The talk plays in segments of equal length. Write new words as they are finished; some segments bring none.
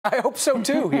I hope so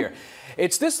too here.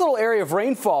 It's this little area of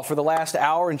rainfall for the last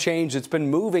hour and change that's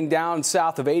been moving down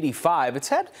south of 85. It's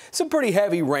had some pretty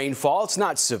heavy rainfall. It's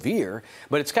not severe,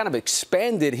 but it's kind of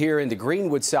expanded here into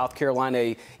Greenwood, South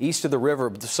Carolina, east of the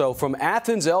river. So from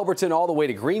Athens, Elberton, all the way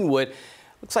to Greenwood,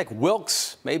 looks like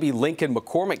Wilkes, maybe Lincoln,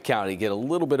 McCormick County get a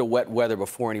little bit of wet weather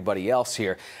before anybody else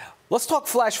here. Let's talk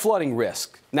flash flooding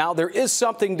risk. Now, there is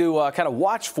something to kind of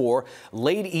watch for.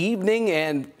 Late evening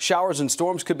and showers and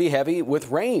storms could be heavy with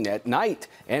rain at night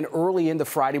and early into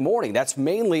Friday morning. That's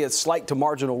mainly a slight to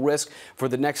marginal risk for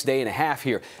the next day and a half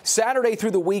here. Saturday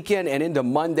through the weekend and into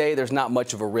Monday, there's not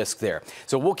much of a risk there.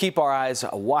 So we'll keep our eyes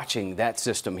watching that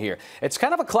system here. It's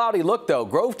kind of a cloudy look, though.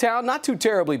 Grovetown, not too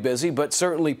terribly busy, but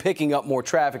certainly picking up more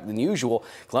traffic than usual.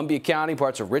 Columbia County,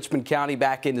 parts of Richmond County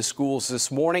back into schools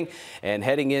this morning and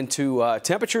heading into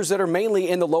temperatures that are mainly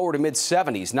in the lower to mid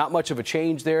 70s. Not much of a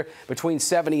change there, between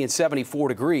 70 and 74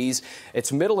 degrees.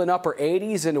 It's middle and upper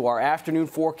 80s into our afternoon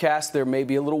forecast. There may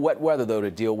be a little wet weather, though, to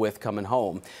deal with coming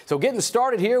home. So getting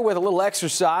started here with a little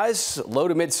exercise, low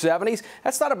to mid 70s.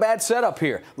 That's not a bad setup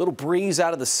here. A little breeze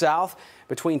out of the south.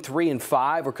 Between 3 and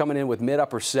 5, we're coming in with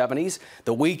mid-upper 70s.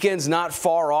 The weekend's not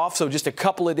far off, so just a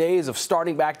couple of days of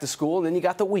starting back to school, and then you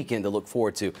got the weekend to look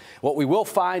forward to. What we will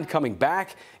find coming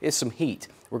back is some heat.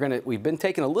 We've been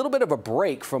taking a little bit of a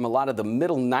break from a lot of the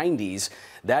middle 90s.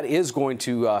 That is going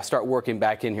to start working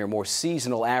back in here. More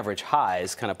seasonal average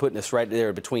highs, kind of putting us right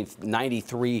there between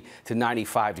 93 to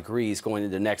 95 degrees going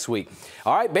into next week.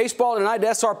 All right, baseball tonight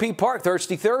at SRP Park.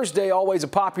 Thirsty Thursday, always a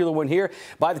popular one here.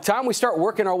 By the time we start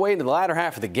working our way into the latter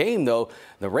half of the game, though,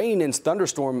 the rain and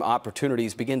thunderstorm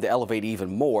opportunities begin to elevate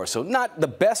even more. So not the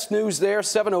best news there.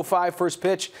 7:05 first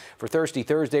pitch for Thirsty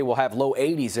Thursday. We'll have low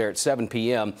 80s there at 7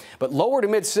 p.m. But lower to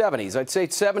mid 70s. I'd say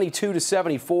 72 to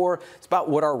 74. It's about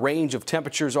what our range of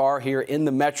temperatures are here in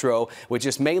the metro, with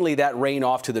just mainly that rain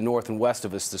off to the north and west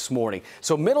of us this morning.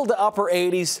 So middle to upper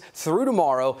 80s through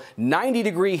tomorrow.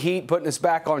 90-degree heat, putting us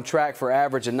back on track for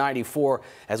average of 94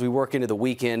 as we work into the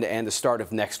weekend and the start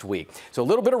of next week. So a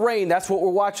little bit of rain. That's what we're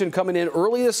watching coming in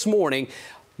early this morning.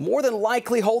 More than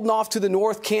likely holding off to the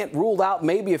north. Can't rule out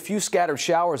maybe a few scattered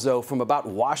showers, though, from about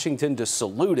Washington to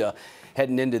Saluda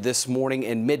heading into this morning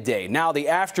and midday. Now the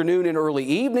afternoon and early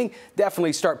evening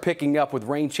definitely start picking up with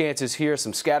rain chances here.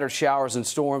 Some scattered showers and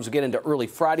storms. We'll get into early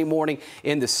Friday morning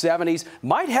in the 70s.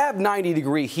 Might have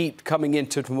 90-degree heat coming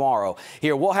into tomorrow.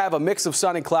 Here we'll have a mix of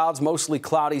sun and clouds, mostly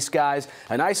cloudy skies.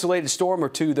 An isolated storm or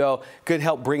two, though, could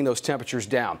help bring those temperatures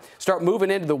down. Start moving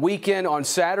into the weekend on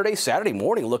Saturday. Saturday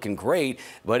morning looking great,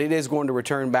 but it is going to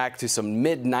return back to some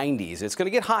mid-90s. It's going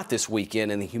to get hot this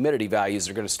weekend, and the humidity values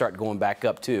are going to start going back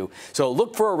up, too. So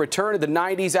look for a return to the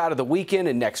 90s out of the weekend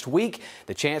and next week.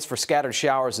 The chance for scattered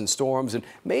showers and storms and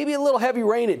maybe a little heavy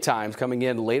rain at times coming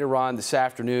in later on this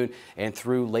afternoon and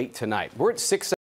through late tonight. We're at 6.